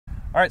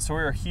All right, so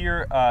we're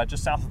here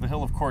just south of the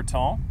hill of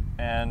Courton,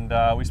 and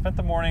we spent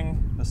the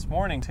morning this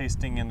morning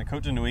tasting in the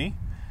Côte de Nuits.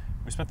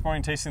 We spent the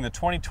morning tasting the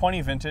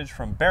 2020 vintage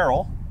from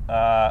barrel,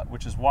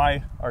 which is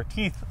why our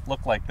teeth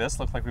look like this.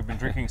 Look like we've been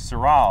drinking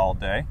Syrah all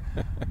day.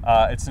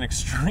 It's an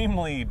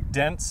extremely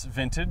dense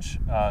vintage,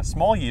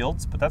 small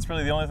yields, but that's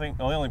really the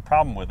only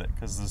problem with it,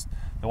 because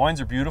the wines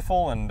are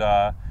beautiful, and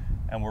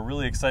we're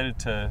really excited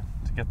to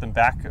get them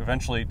back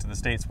eventually to the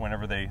States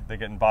whenever they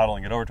get in bottle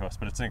and get over to us.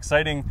 But it's an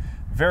exciting,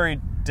 very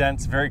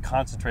dense, very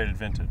concentrated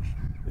vintage.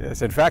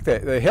 Yes, in fact,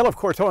 the hill of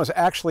Courton is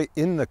actually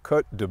in the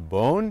Côte de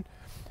Beaune.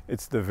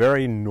 It's the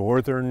very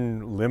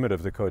northern limit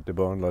of the Côte de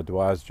Beaune.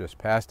 L'Audoise just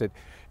past it.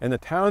 And the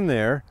town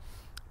there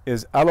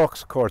is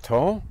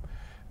Alox-Courton.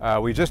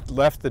 We just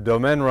left the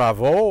Domaine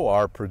Raveau,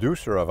 our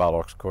producer of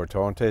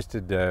Alox-Courton,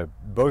 tasted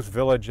both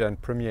village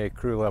and Premier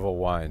Cru level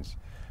wines.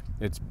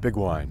 It's big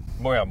wine.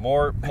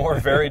 More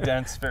very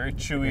dense, very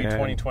chewy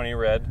 2020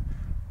 red,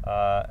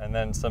 and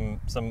then some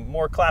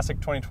more classic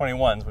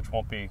 2021s, which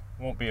won't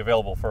be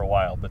available for a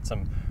while, but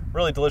some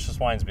really delicious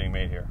wines being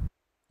made here.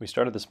 We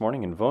started this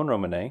morning in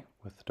Vosne-Romanée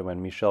with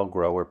Domaine Michel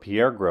Gros, where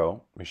Pierre Gros,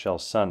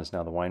 Michel's son, is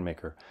now the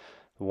winemaker.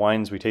 The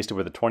wines we tasted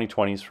were the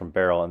 2020s from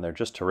barrel, and they're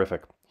just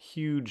terrific.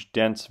 Huge,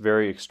 dense,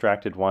 very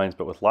extracted wines,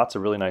 but with lots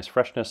of really nice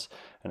freshness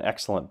and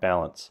excellent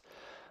balance.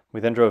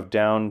 We then drove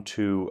down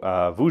to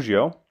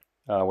Vougeot,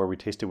 where we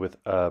tasted with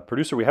a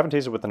producer we haven't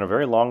tasted with in a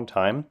very long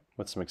time,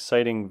 with some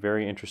exciting,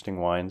 very interesting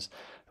wines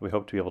that we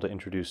hope to be able to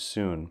introduce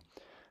soon.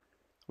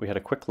 We had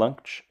a quick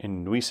lunch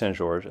in Nuits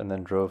Saint-Georges and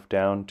then drove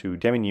down to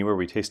Damigny, where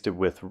we tasted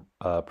with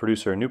a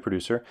new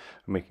producer,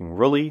 making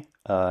Roulis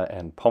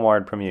and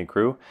Pommard Premier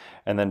Cru,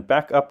 and then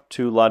back up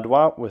to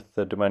L'Audoise with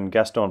the Domaine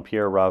Gaston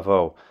Pierre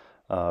Raveau.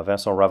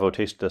 Vincent Raveau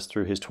tasted us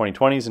through his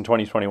 2020s and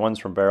 2021s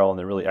from barrel, and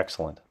they're really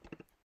excellent.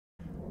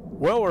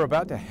 Well, we're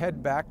about to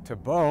head back to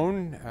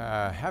Beaune,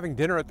 having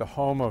dinner at the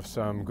home of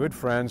some good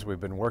friends we've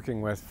been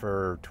working with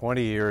for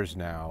 20 years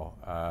now.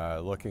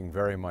 Looking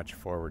very much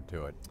forward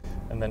to it.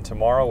 And then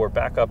tomorrow we're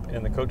back up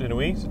in the Côte de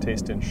Nuits to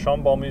taste in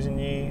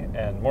Chambord-Musigny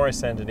and Moray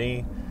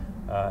Saint-Denis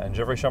and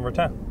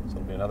Gevrey-Chambertin. So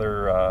it'll be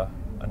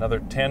another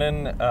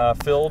tannin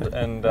filled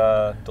and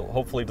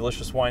hopefully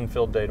delicious wine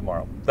filled day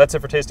tomorrow. That's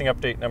it for tasting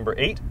update number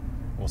 8.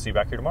 We'll see you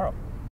back here tomorrow.